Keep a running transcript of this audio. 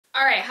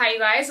Alright, hi you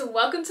guys,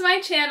 welcome to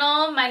my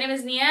channel. My name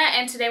is Nia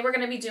and today we're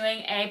going to be doing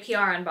a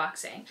PR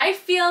unboxing. I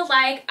feel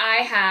like I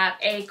have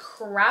a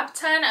crap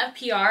ton of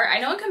PR. I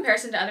know in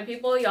comparison to other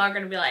people, y'all are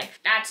going to be like,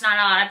 that's not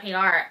a lot of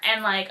PR.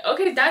 And like,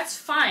 okay, that's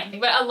fine.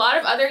 But a lot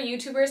of other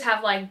YouTubers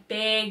have like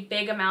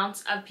big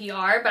amounts of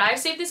PR. But I've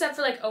saved this up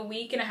for like a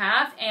week and a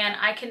half and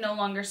I can no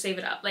longer save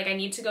it up. Like I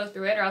need to go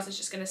through it or else it's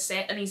just going to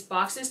sit. And these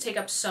boxes take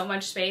up so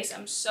much space.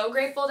 I'm so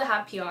grateful to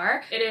have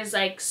PR. It is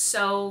like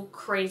so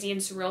crazy and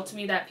surreal to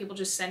me that people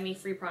just send me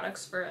free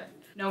products for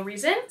no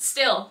reason.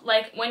 Still,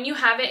 like when you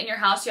have it in your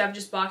house, you have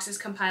just boxes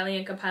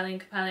compiling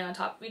on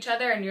top of each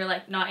other and you're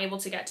like not able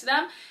to get to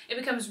them. It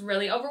becomes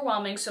really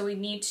overwhelming, so we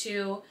need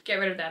to get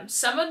rid of them.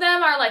 Some of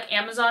them are like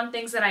Amazon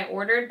things that I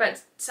ordered,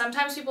 but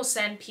sometimes people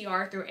send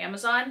PR through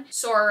Amazon,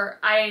 so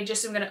I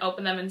just am gonna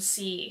open them and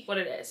see what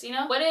it is, you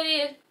know? What it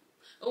is,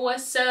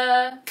 what's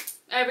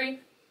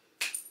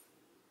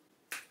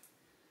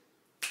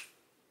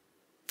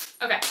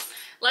Okay,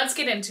 let's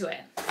get into it.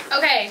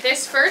 Okay,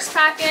 this first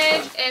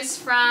package is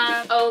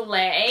from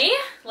Olay.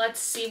 Let's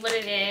see what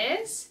it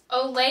is.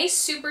 Olay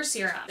Super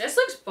Serum. This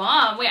looks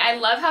bomb. Wait, I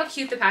love how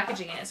cute the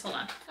packaging is. Hold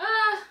on.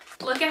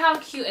 Look at how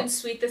cute and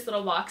sweet this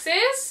little box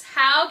is.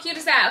 How cute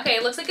is that? Okay,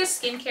 it looks like a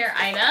skincare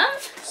item.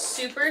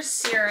 Super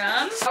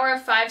Serum. Power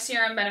of 5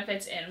 serum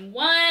benefits in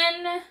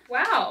 1.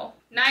 Wow.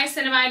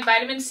 Niacinamide,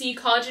 vitamin C,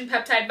 collagen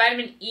peptide,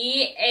 vitamin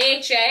E,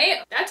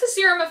 AHA. That's a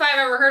serum if I've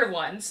ever heard of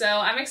one. So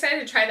I'm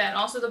excited to try that. And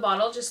also the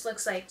bottle just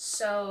looks like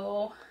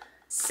so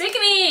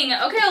sickening.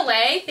 Okay,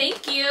 Olay,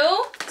 thank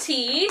you.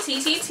 T.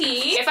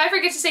 If I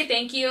forget to say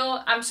thank you,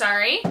 I'm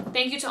sorry.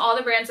 Thank you to all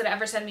the brands that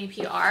ever send me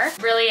PR.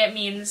 Really, it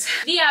means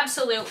the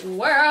absolute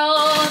world.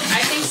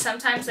 I think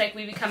sometimes like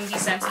we become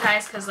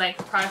desensitized because like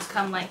products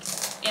come like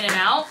in and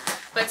out.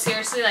 But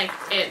seriously, like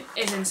it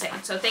is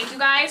insane. So thank you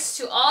guys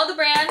to all the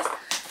brands.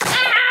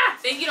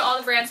 Thank you to all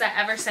the brands that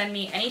ever send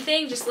me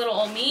anything. Just little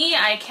old me,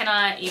 I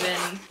cannot even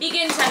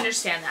begin to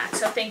understand that.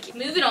 So thank you.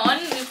 Moving on,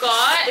 we've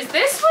got, is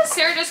this what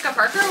Sarah Jessica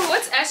Parker?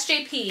 What's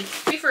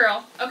SJP? Be for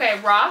real. Okay,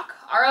 ROC.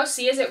 ROC,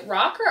 is it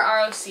ROC or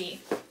ROC?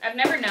 I've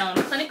never known.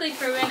 Clinically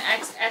proven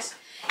XS.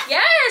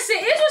 Yes,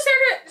 it is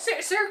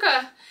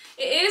with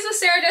It is with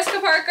Sarah Jessica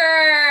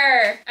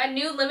Parker. A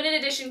new limited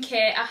edition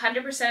kit.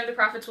 100% of the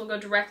profits will go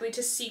directly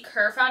to Seek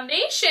Her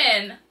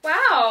Foundation.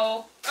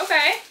 Wow.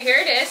 Okay, here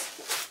it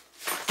is.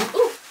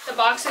 Ooh, the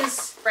box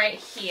is right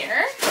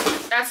here.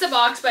 That's the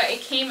box, but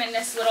it came in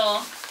this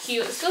little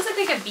cute, it feels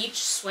like a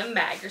beach swim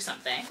bag or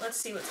something. Let's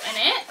see what's in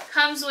it.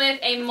 Comes with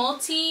a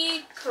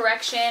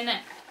multi-correction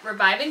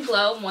Revive and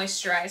Glow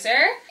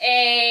moisturizer,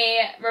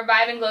 a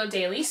Revive and Glow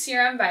daily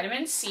serum,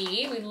 vitamin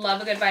C. We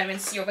love a good vitamin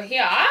C over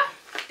here.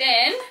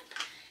 Then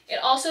it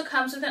also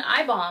comes with an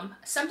eye balm.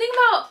 Something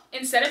about,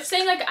 instead of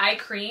saying like eye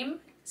cream,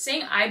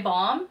 saying eye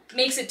balm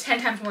makes it 10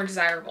 times more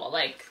desirable.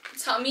 Like,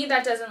 tell me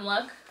that doesn't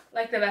look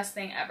like the best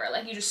thing ever.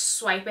 Like you just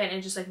swipe it and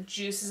it just like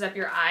juices up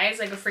your eyes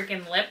like a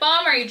freaking lip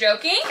balm. Are you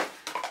joking?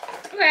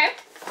 Okay.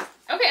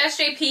 Okay,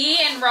 SJP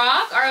and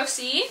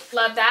ROC.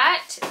 Love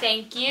that.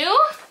 Thank you.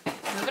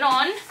 Moving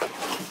on.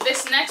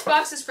 This next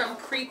box is from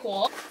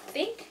Prequel. I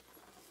think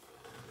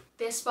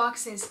this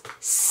box is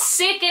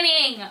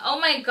sickening. Oh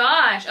my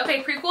gosh.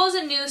 Okay, Prequel is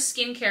a new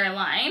skincare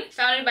line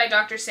founded by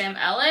Dr. Sam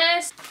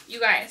Ellis. You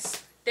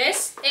guys,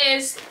 this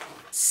is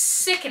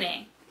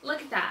sickening.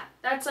 Look at that.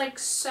 That's like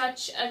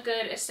such a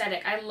good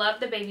aesthetic. I love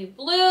the baby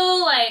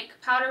blue, like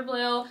powder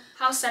blue.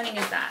 How stunning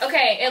is that?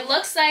 Okay, it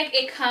looks like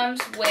it comes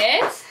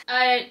with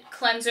a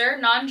cleanser,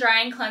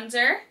 non-drying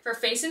cleanser for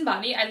face and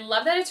body. I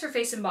love that it's for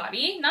face and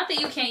body. Not that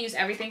you can't use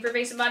everything for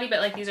face and body, but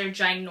like these are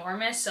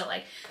ginormous, so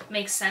like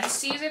makes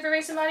sense to use it for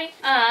face and body.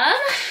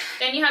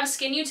 Then you have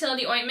skin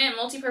utility ointment,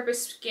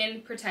 multi-purpose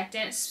skin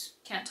protectant.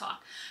 Can't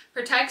talk.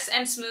 Protects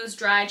and smooths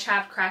dry,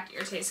 chapped, cracked,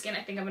 irritated skin.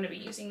 I think I'm going to be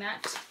using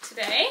that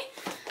today.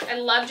 I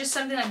love just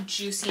something like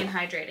juicy and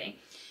hydrating.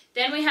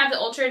 Then we have the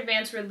Ultra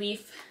Advanced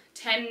Relief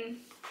 10%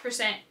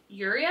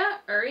 urea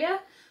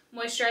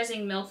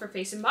moisturizing milk for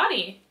face and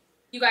body.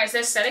 You guys, the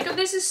aesthetic of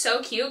this is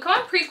so cute. Come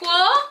on,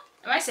 Prequel.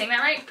 Am I saying that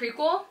right?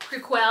 Prequel?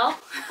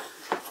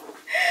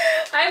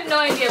 I have no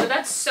idea, but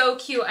that's so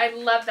cute. I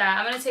love that.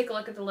 I'm going to take a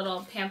look at the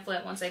little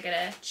pamphlet once I get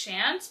a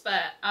chance,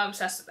 but I'm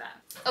obsessed with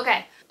that.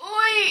 Okay.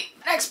 Wait,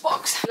 next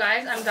box. You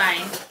guys, I'm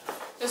dying.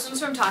 This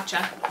one's from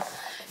Tatcha.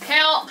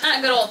 Hell,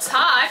 not good old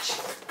Touch.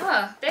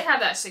 Oh, they have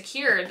that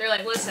secured. They're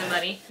like, listen,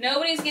 buddy,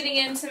 nobody's getting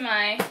into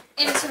my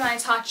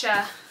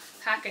Tatcha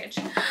package.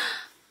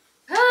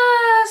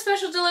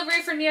 Special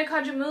delivery for Nia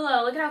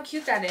Kajumulo. Look at how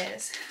cute that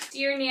is.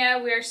 Dear Nia,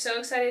 we are so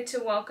excited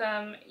to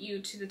welcome you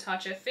to the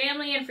Tatcha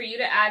family and for you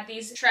to add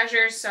these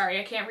treasures. Sorry,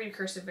 I can't read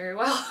cursive very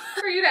well.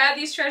 For you to add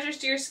these treasures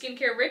to your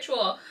skincare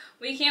ritual.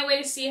 We can't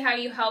wait to see how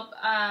you help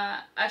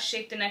us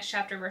shape the next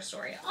chapter of our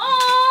story.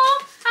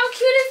 Aww, how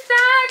cute is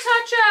that,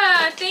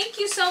 Tatcha? Thank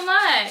you so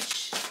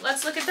much.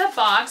 Let's look at the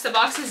box. The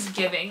box is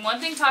giving. One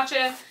thing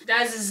Tatcha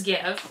does is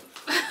give.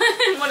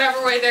 In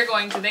whatever way they're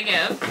going to, they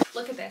give.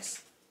 Look at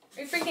this.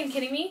 Are you freaking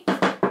kidding me?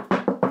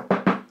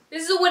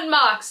 This is a wooden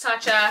box,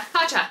 Tatcha.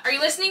 Tatcha, are you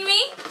listening to me?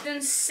 It's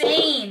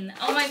insane.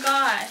 Oh my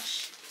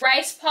gosh.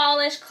 Rice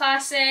Polish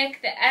Classic,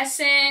 the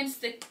Essence,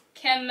 the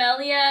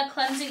Camellia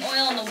Cleansing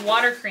Oil, and the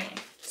Water Cream.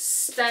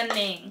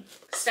 Stunning.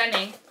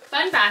 Stunning.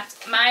 Fun fact,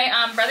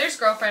 my brother's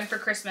girlfriend for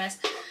Christmas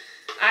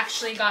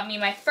actually got me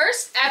my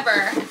first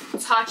ever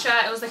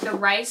Tatcha. It was like the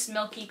rice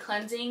milky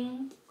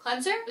cleansing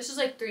cleanser. This was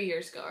like 3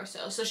 years ago or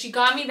so. So she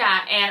got me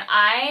that, and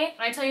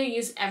when I tell you, I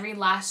use every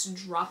last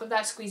drop of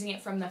that, squeezing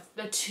it from the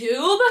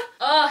tube.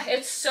 Oh,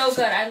 it's so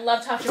good. I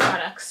love Tatcha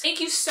products. Thank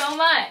you so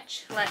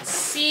much. Let's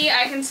see.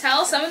 I can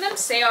tell some of them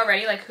say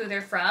already like who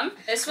they're from.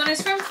 This one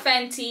is from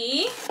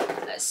Fenty.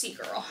 Let's see,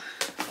 girl,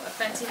 what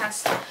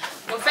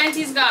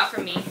Fenty's got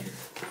for me.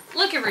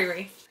 Look at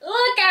Riri.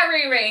 Look at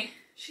Riri.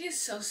 She is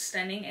so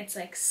stunning. It's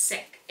like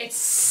sick. It's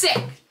sick.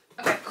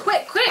 Okay,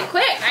 quick.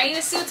 I need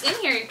to see what's in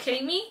here. Are you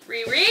kidding me?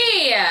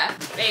 Riri,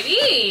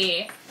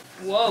 baby.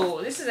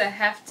 Whoa, this is a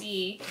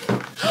hefty.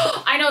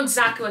 I know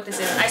exactly what this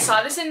is. I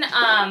saw this in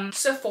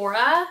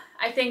Sephora,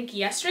 I think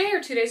yesterday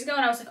or 2 days ago,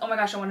 and I was like, oh my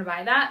gosh, I want to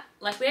buy that.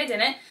 Luckily I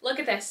didn't. Look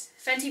at this.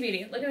 Fenty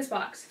Beauty. Look at this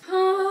box.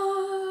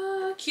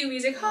 Cue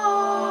music.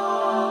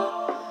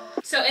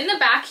 So in the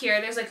back here,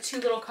 there's like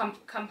two little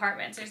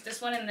compartments. There's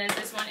this one and then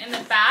this one. In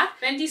the back,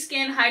 Fenty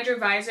Skin Hydro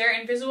Visor,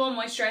 Invisible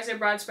Moisturizer,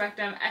 Broad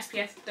Spectrum,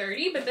 SPF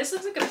 30. But this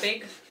looks like a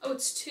big, oh,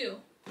 it's two.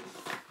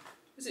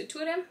 Is it two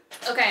of them?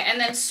 Okay, and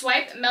then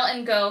Swipe, Melt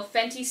and Go,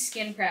 Fenty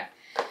Skin Prep.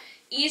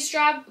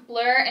 Eavesdrop,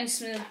 Blur, and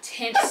Smooth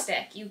Tint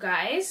Stick, you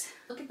guys.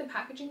 Look at the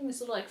packaging, this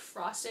little like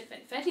frosted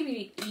Fenty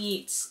Beauty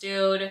eats,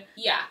 dude.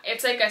 Yeah,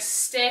 it's like a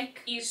stick,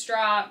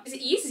 eavesdrop. Is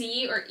it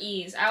EZ or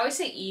Ease? I always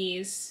say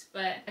Ease,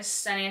 but it's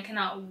stunning. I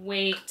cannot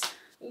wait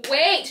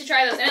to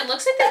try those. And it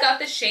looks like they got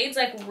the shades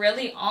like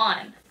really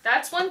on.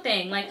 That's one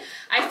thing. Like,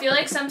 I feel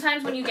like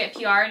sometimes when you get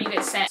PR and you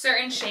get sent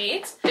certain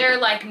shades, they're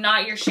like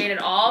not your shade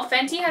at all.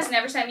 Fenty has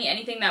never sent me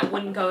anything that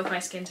wouldn't go with my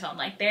skin tone.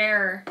 Like,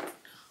 they're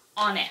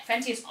on it.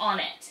 Fenty is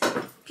on it.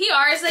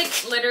 PR is like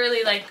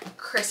literally like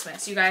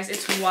Christmas, you guys.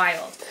 It's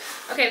wild.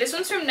 Okay, this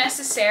one's from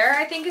Necessaire,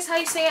 I think is how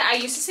you say it. I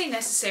used to say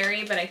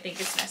Necessary, but I think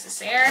it's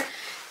Necessaire.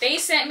 They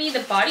sent me the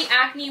Body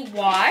Acne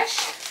Wash.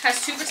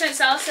 Has 2%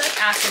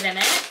 salicylic acid in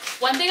it.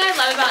 One thing I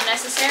love about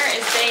Necessaire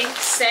is they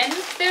send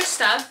their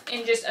stuff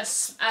in just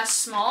as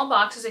small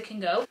box as it can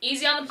go.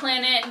 Easy on the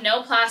planet,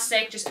 no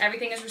plastic, just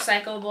everything is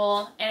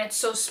recyclable, and it's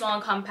so small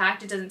and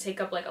compact, it doesn't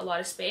take up like a lot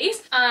of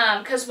space.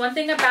 Because one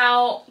thing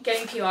about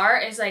getting PR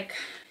is like,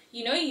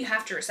 you know, you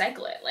have to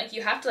recycle it. Like,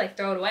 you have to like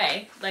throw it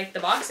away, like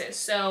the boxes.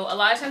 So a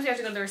lot of times we have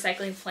to go to the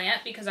recycling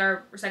plant because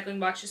our recycling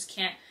box just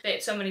can't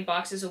fit so many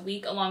boxes a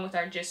week along with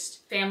our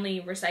just family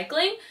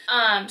recycling.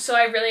 So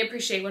I really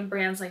appreciate when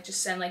brands like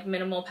just send like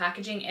minimal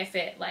packaging if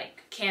it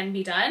like can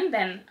be done,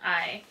 then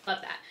I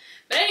love that.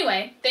 But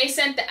anyway, they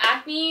sent the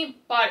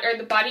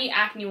the Body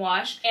Acne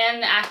Wash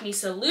and the Acne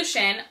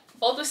Solution,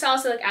 both with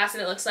salicylic acid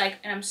it looks like,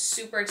 and I'm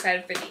super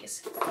excited for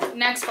these.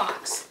 Next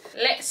box.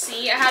 Let's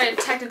see, I had a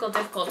technical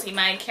difficulty.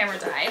 My camera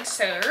died,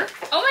 so. Oh my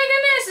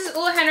goodness, this is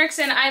Ulla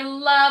Henriksen. I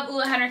love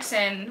Ulla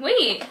Henriksen.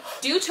 Wait,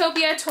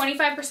 Dewtopia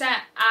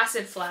 25%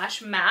 Acid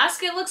Flash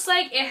Mask. It looks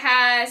like it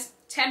has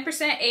 10%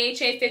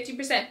 AHA,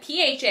 50%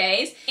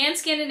 PHAs, and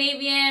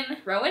Scandinavian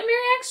rowan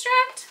berry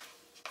extract.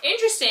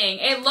 Interesting.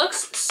 It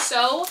looks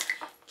so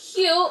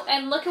cute,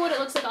 and look at what it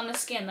looks like on the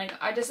skin. Like,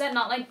 does that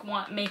not like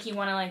make you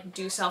want to like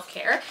do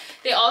self-care?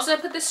 They also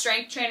put the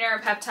Strength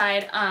Trainer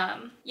Peptide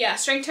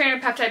Strength Trainer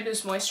Peptide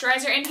Boost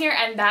Moisturizer in here,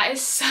 and that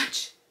is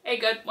such a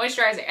good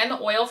moisturizer, and the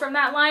oil from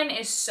that line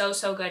is so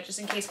good, just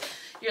in case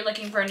you're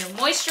looking for a new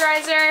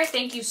moisturizer.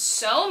 Thank you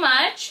so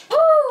much.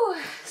 Ooh,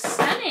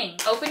 stunning.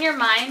 Open your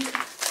mind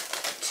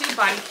to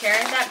body care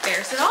that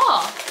bears it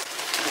all.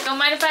 Don't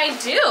mind if I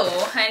do,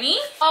 honey.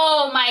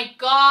 Oh my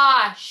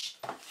gosh.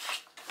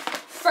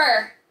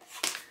 Fur,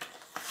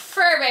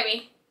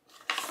 baby.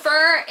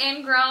 Fur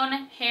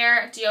Ingrown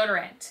Hair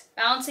Deodorant.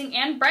 Balancing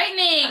and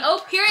brightening.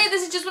 Oh, period.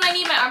 This is just what I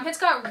need. My armpits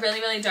got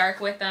really dark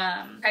with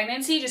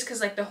pregnancy, just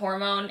because like the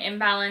hormone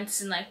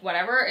imbalance and like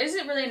whatever.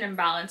 Isn't really an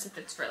imbalance if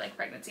it's for like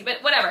pregnancy,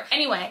 but whatever.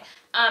 Anyway,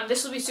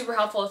 this will be super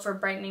helpful for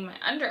brightening my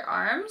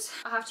underarms.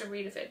 I'll have to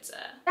read if it's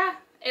yeah.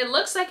 It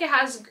looks like it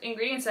has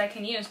ingredients that I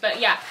can use, but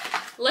yeah.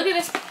 Look at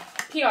this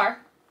PR.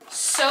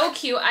 So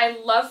cute. I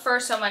love fur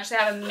so much. They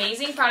have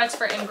amazing products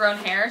for ingrown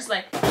hairs,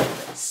 like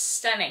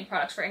stunning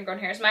products for ingrown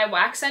hairs. My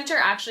wax center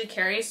actually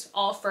carries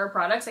all fur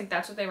products, like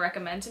that's what they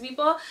recommend to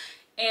people,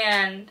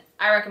 and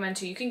I recommend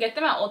too. You can get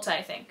them at Ulta,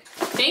 I think.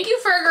 Thank you,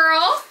 Fur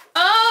Girl.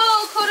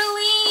 Oh,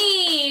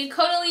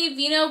 Caudalie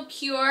Vino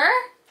Pure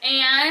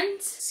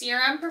and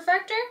Serum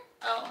Perfector.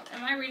 Oh,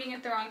 am I reading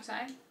it the wrong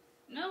side?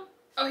 No.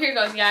 Oh, here it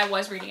goes. Yeah, I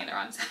was reading it the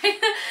wrong side.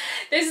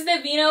 This is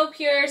the Vino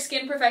Pure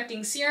Skin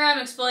Perfecting Serum,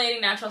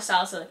 Exfoliating Natural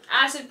Salicylic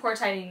Acid, Pore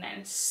Tightening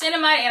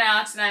Niacinamide,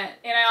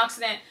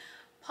 Antioxidant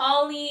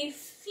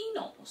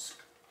Polyphenols.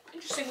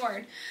 Interesting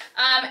word.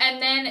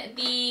 And then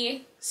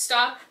the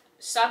Stop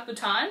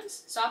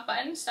Buttons.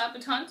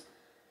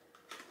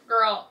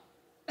 Girl.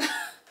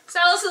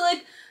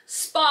 Salicylic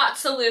Spot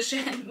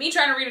Solution. Me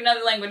trying to read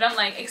another language. I'm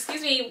like,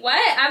 excuse me,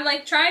 what? I'm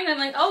like trying. I'm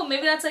like, oh,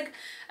 maybe that's like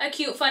a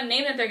cute, fun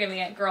name that they're giving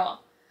it.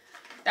 Girl.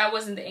 That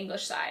wasn't the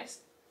English size.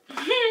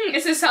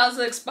 It's a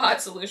salicylic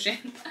spot solution.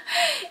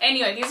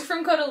 Anyway, these are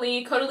from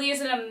Caudalie. Caudalie is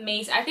an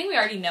amazing, I think we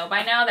already know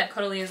by now that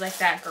Caudalie is like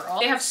that girl.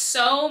 They have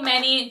so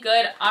many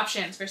good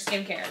options for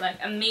skincare, like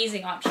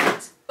amazing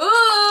options.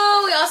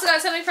 Ooh, we also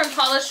got something from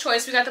Paula's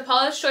Choice. We got the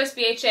Paula's Choice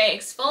BHA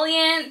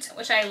exfoliant,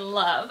 which I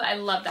love. I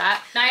love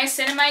that.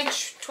 Niacinamide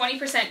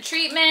 20%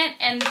 treatment,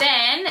 and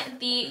then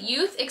the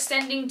Youth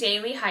Extending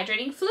Daily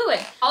Hydrating Fluid.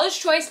 Paula's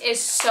Choice is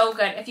so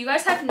good. If you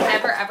guys have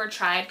never ever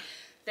tried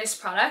this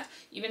product,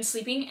 you've been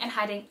sleeping and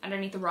hiding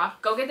underneath a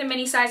rock, go get the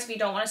mini size. If you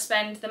don't want to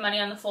spend the money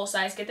on the full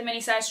size, get the mini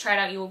size, try it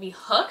out. You will be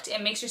hooked.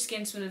 It makes your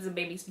skin smooth as a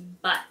baby's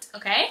butt,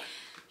 okay?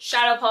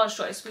 Shout out Paula's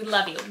Choice. We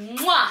love you.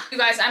 Mwah! You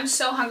guys, I'm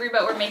so hungry,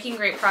 but we're making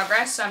great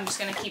progress, so I'm just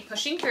gonna keep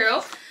pushing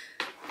through.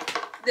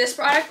 This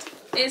product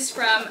is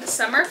from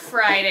Summer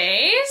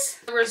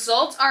Fridays. The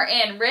results are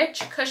in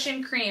Rich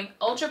Cushion Cream,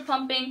 Ultra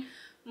Plumping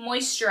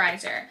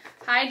Moisturizer.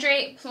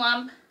 Hydrate,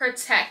 plump,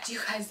 protect. You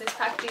guys, this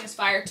packaging is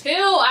fire too.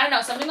 I don't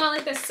know, something on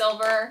like the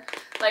silver,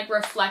 like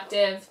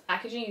reflective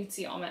packaging. You can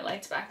see all my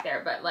lights back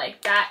there, but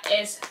like that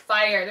is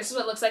fire. This is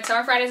what it looks like.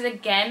 Summer Fridays,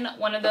 again,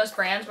 one of those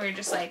brands where you're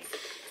just like,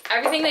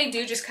 everything they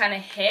do just kind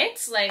of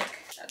hits. Like,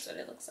 that's what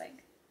it looks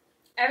like.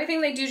 Everything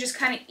they do just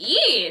kind of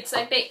eats.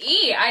 Like, they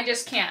eat. I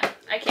just can't.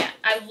 I can't.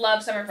 I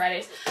love Summer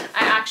Fridays.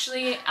 I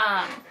actually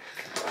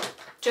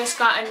just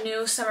got a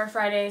new Summer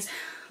Fridays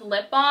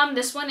lip balm.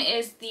 This one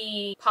is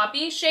the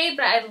poppy shade,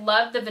 but I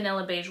love the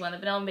vanilla beige one. The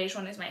vanilla beige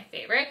one is my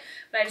favorite,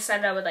 but I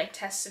decided I would like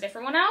test a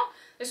different one out.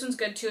 This one's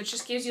good too. It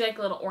just gives you like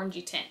a little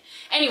orangey tint.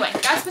 Anyway,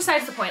 that's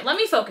besides the point. Let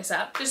me focus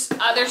up. Just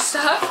other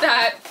stuff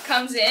that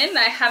comes in.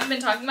 I haven't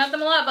been talking about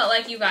them a lot, but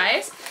like you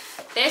guys,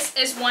 this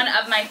is one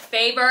of my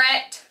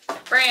favorite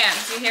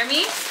brands. You hear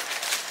me?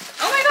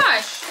 Oh my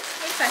gosh.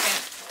 Wait a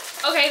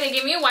second. Okay, they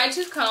gave me a wide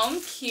tooth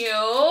comb. Cute.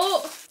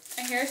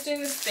 My hair is doing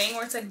this thing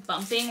where it's like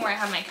bumping where I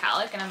have my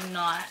calic, and I'm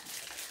not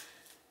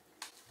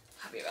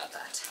happy about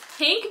that.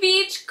 Pink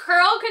Beach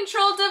Curl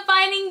Control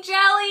Defining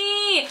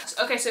Jelly.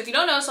 Okay, so if you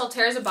don't know,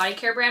 Solterra is a body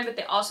care brand, but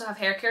they also have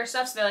hair care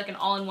stuff, so they're like an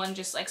all-in-one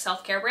just like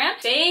self-care brand.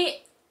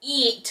 They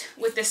eat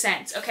with the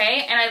scents,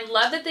 okay? And I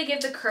love that they give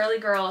the curly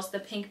girls the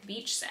Pink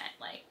Beach scent.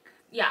 Like,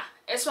 yeah,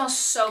 it smells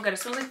so good. It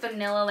smells like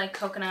vanilla, like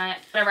coconut,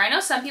 whatever. I know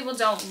some people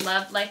don't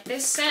love like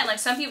this scent. Like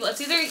some people, it's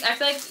either, I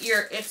feel like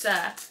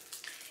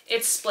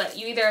it's split.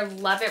 You either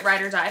love it,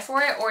 ride or die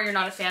for it, or you're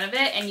not a fan of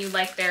it and you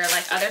like their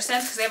like other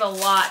scents, because they have a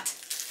lot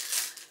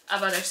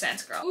of other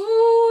scents, girl.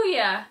 Ooh,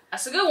 yeah.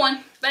 That's a good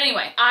one. But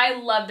anyway, I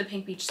love the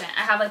Pink Beach scent.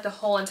 I have like the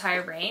whole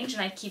entire range,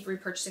 and I keep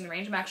repurchasing the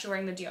range. I'm actually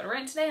wearing the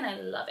deodorant today, and I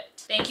love it.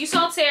 Thank you,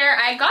 Solterra.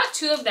 I got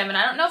 2 of them, and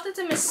I don't know if that's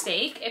a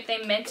mistake, if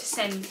they meant to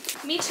send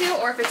me 2,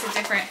 or if it's a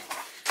different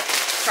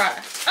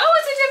product. Oh,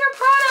 it's a different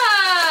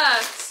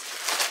product!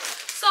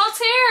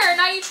 Solterra,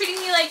 now you're treating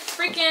me like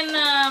freaking,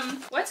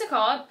 what's it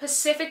called?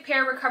 Pacific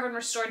Pear Recover and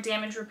Restore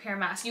Damage Repair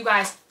Mask. You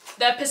guys,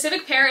 the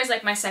Pacific Pear is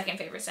like my second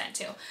favorite scent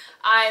too.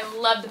 I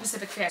love the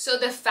Pacific Pear. So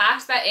the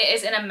fact that it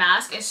is in a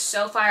mask is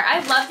so fire. I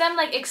love them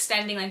like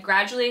extending, like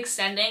gradually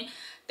extending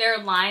their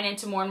line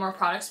into more and more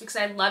products, because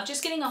I love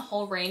just getting a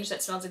whole range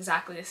that smells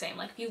exactly the same.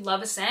 Like if you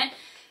love a scent,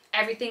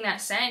 everything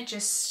that scent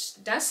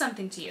just does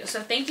something to you.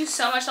 So thank you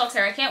so much,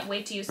 Solterra. I can't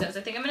wait to use those.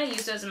 I think I'm gonna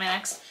use those in my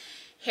next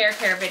hair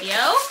care video.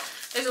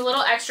 There's a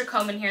little extra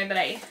comb in here that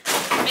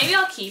maybe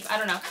I'll keep. I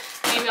don't know.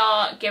 Maybe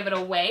I'll give it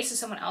away so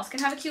someone else can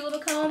have a cute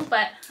little comb,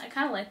 but I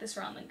kind of like this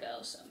for on the go,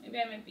 so maybe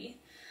I might be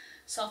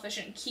selfish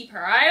and keep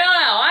her. I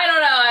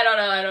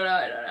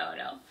don't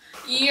know.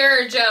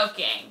 You're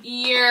joking.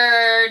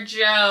 You're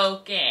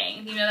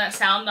joking. You know that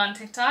sound on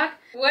TikTok?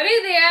 What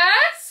is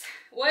this?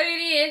 What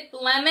it is?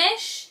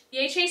 Blemish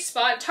BHA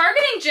Spot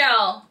Targeting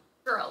Gel.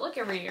 Girl, look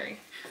at her.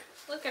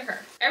 Look at her.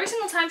 Every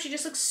single time she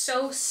just looks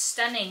so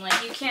stunning.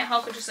 Like you can't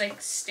help but just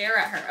like stare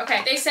at her.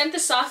 Okay, they sent the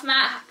Soft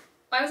Matte,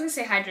 I was gonna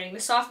say hydrating, the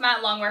Soft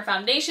Matte Longwear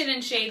Foundation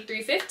in shade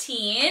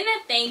 315.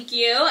 Thank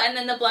you. And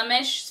then the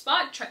Blemish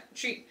Spot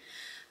Treat,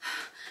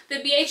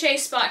 the BHA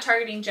Spot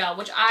Targeting Gel,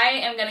 which I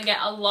am gonna get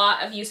a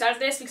lot of use out of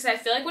this, because I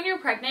feel like when you're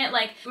pregnant,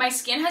 like my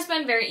skin has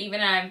been very even,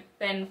 and I've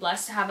been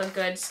blessed to have a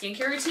good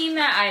skincare routine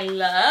that I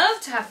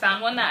love, to have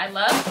found one that I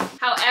love.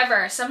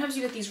 However, sometimes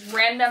you get these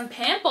random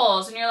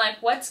pimples and you're like,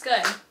 what's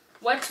good?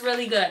 What's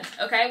really good,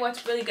 okay?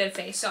 What's really good,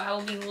 face? So I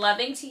will be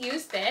loving to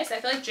use this. I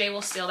feel like Jay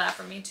will steal that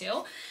from me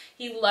too.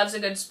 He loves a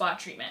good spot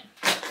treatment.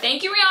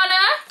 Thank you,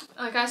 Rihanna.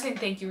 Oh, I gotta say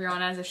thank you,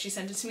 Rihanna, as if she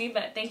sent it to me,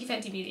 but thank you,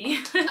 Fenty Beauty.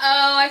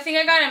 Oh, I think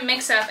I got a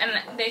mix-up,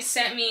 and they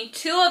sent me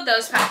 2 of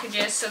those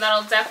packages, so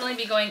that'll definitely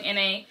be going in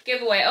a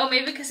giveaway. Oh,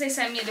 maybe because they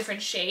sent me a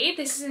different shade.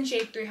 This is in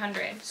shade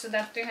 300, so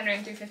that's 300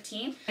 and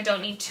 315. I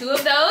don't need 2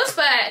 of those,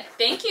 but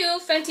thank you,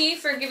 Fenty,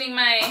 for giving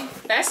my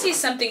besties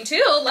something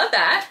too. Love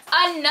that.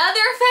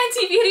 Another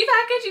Fenty Beauty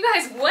package, you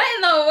guys. What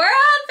in the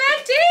world,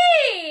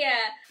 Fenty?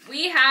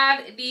 We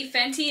have the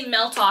Fenty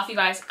Melt Off, you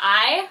guys.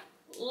 I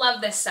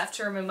love this stuff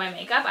to remove my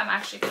makeup. I'm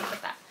actually gonna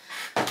put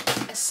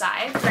that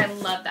aside because I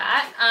love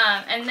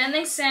that. And then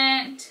they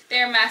sent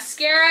their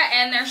mascara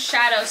and their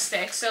shadow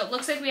stick. So it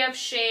looks like we have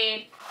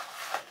shade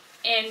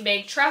in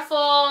Big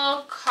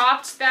Truffle,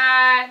 copped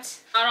that,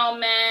 Not All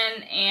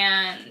Men,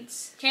 and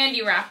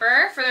Candy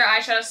Wrapper for their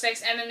eyeshadow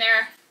sticks, and then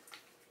their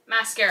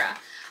mascara.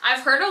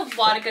 I've heard a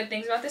lot of good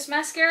things about this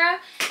mascara,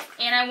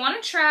 and I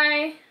want to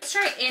try, let's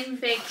try In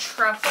Big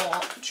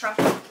Truffle.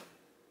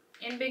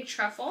 In Big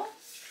Truffle?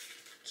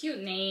 Cute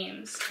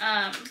names.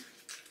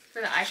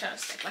 For the eyeshadow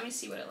stick. Let me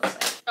see what it looks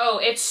like. Oh,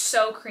 it's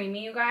so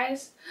creamy, you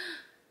guys.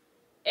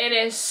 It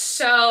is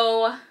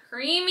so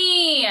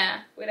creamy.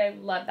 Wait, I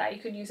love that. You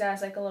could use that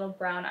as like a little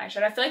brown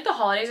eyeshadow. I feel like the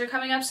holidays are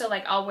coming up, so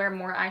like I'll wear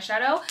more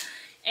eyeshadow,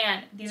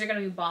 and these are gonna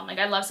be bomb. Like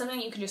I love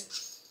something you can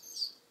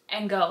just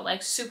and go.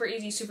 Like super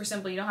easy, super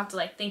simple. You don't have to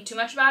like think too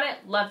much about it.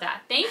 Love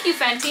that. Thank you,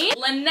 Fenty.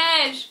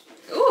 Laneige.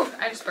 Ooh,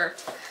 I just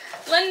burped.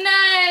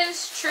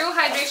 Laneige, true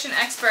hydration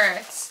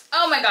experts.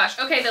 Oh my gosh.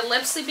 Okay, the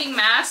lip sleeping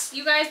mask,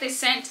 you guys, they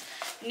sent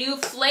new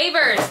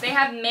flavors. They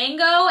have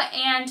mango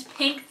and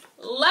pink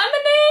lemonade.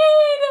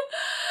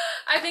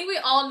 I think we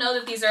all know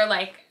that these are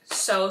like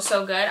so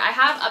good. I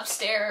have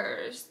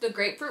upstairs the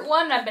grapefruit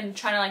one. I've been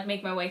trying to like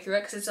make my way through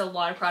it because it's a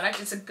lot of product.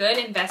 It's a good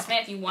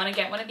investment if you want to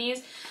get one of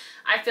these.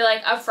 I feel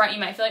like up front you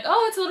might feel like,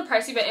 oh, it's a little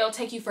pricey, but it'll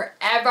take you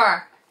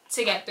forever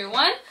to get through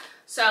one.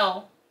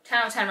 So 10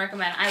 out of 10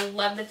 recommend. I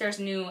love that there's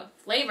new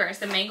flavors.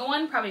 The mango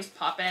one probably is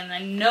popping, and I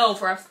know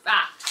for a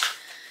fact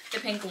the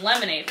pink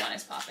lemonade one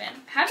is popping.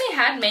 Have they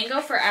had mango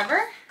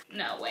forever?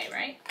 No way,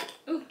 right?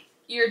 Ooh,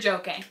 you're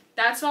joking.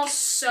 That smells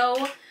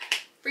so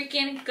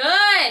freaking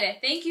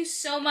good. Thank you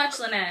so much,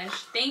 Laneige.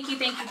 Thank you,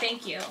 thank you,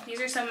 thank you.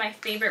 These are some of my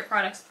favorite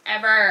products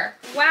ever.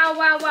 Wow,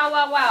 wow, wow,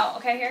 wow, wow.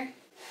 Okay, here.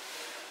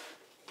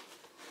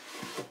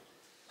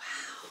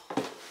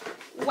 Wow.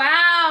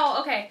 Wow,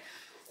 okay.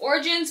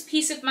 Origins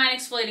Peace of Mind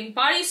Exfoliating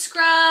Body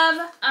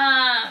Scrub.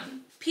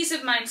 Peace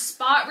of Mind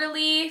Spot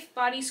Relief,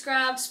 Body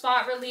Scrub,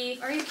 Spot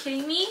Relief. Are you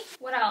kidding me?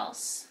 What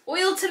else?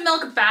 Oil to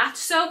Milk Bath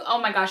Soak.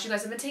 Oh my gosh, you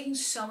guys, I've been taking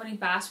so many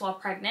baths while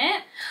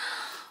pregnant.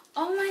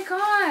 Oh my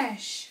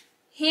gosh.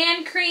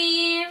 Hand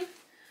cream.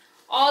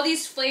 All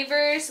these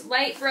flavors.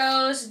 Light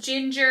Rose,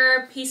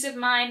 Ginger, Peace of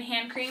Mind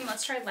hand cream.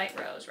 Let's try Light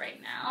Rose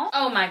right now.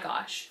 Oh my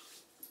gosh.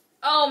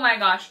 Oh my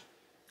gosh.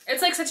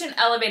 It's like such an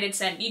elevated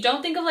scent. You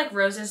don't think of like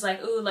roses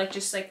like, ooh, like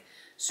just like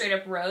straight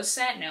up rose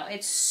scent. No,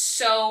 it's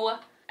so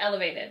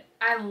elevated.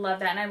 I love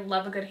that, and I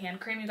love a good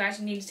hand cream. You guys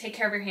need to take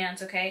care of your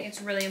hands, okay?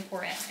 It's really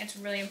important. It's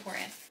really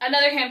important.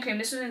 Another hand cream.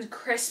 This one's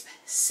Crisp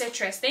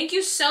Citrus. Thank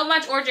you so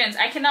much, Origins.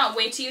 I cannot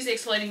wait to use the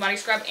exfoliating body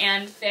scrub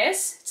and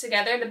this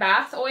together, the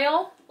bath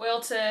oil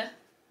to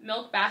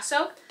milk bath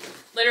soak.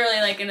 Literally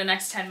like in the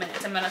next 10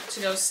 minutes, I'm gonna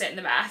go sit in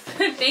the bath.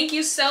 Thank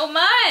you so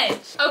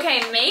much.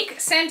 Okay, Make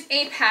sent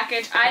a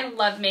package. I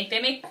love Make.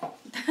 They make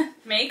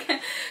Make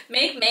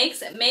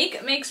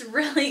makes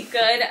really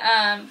good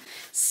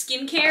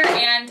skincare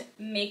and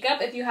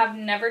makeup. If you have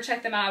never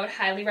checked them out, I would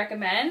highly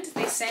recommend.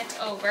 They sent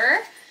over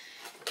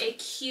a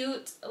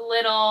cute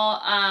little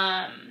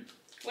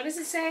what does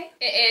it say?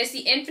 It is the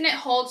Infinite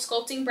Hold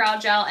Sculpting Brow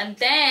Gel and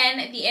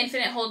then the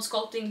Infinite Hold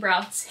Sculpting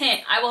Brow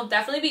Tint. I will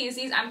definitely be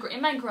using these. I'm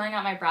in my growing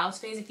out my brows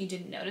phase, if you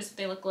didn't notice, if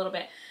they look a little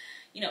bit,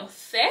 you know,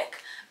 thick.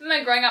 I'm in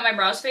my growing out my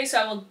brows phase, so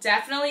I will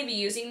definitely be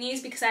using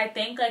these because I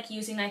think like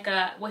using like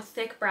with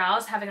thick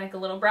brows, having like a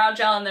little brow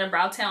gel and then a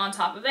brow tint on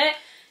top of it,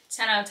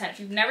 10 out of 10. If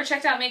you've never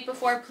checked out Make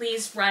before,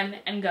 please run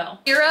and go.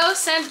 Hero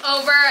sent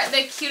over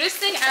the cutest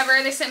thing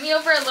ever. They sent me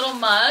over a little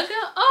mug.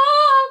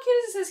 Oh, how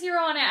cute is this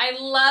Hero on it? I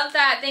love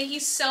that. Thank you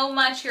so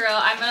much, Hero.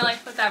 I'm gonna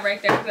like put that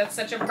right there because that's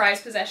such a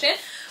prized possession.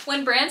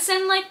 When brands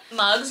send like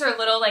mugs or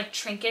little like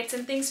trinkets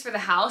and things for the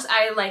house,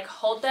 I like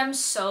hold them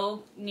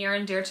so near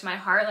and dear to my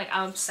heart. Like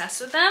I'm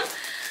obsessed with them.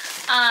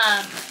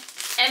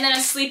 And then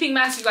a sleeping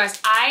mask, you guys.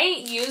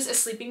 I use a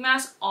sleeping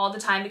mask all the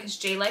time because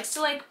Jay likes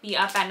to like be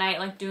up at night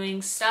like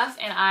doing stuff,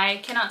 and I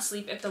cannot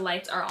sleep if the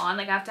lights are on.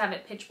 Like I have to have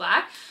it pitch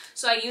black.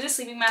 So I use a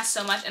sleeping mask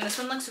so much, and this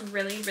one looks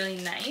really, really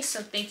nice.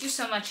 So thank you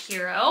so much,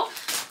 Hero.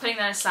 Putting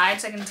that aside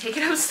so I can take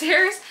it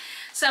upstairs.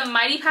 Some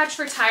Mighty Patch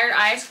for tired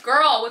eyes.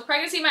 Girl, with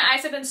pregnancy, my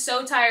eyes have been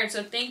so tired,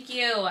 so thank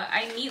you.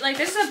 I need, like,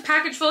 this is a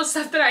package full of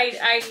stuff that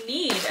I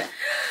need.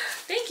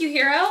 Thank you,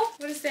 Hero.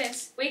 What is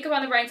this? Wake up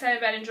on the bright side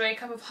of bed, enjoy a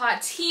cup of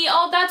hot tea.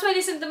 Oh, that's why they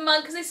sent the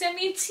mug, because they sent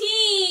me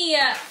tea.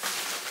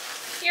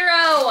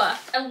 Hero.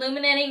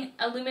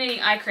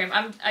 Illuminating eye cream.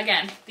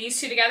 Again, these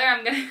two together,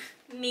 I'm gonna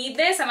need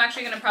this. I'm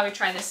actually gonna probably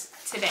try this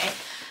today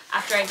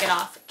after I get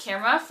off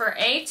camera for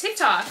a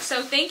TikTok.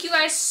 So thank you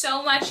guys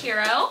so much,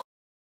 Hero.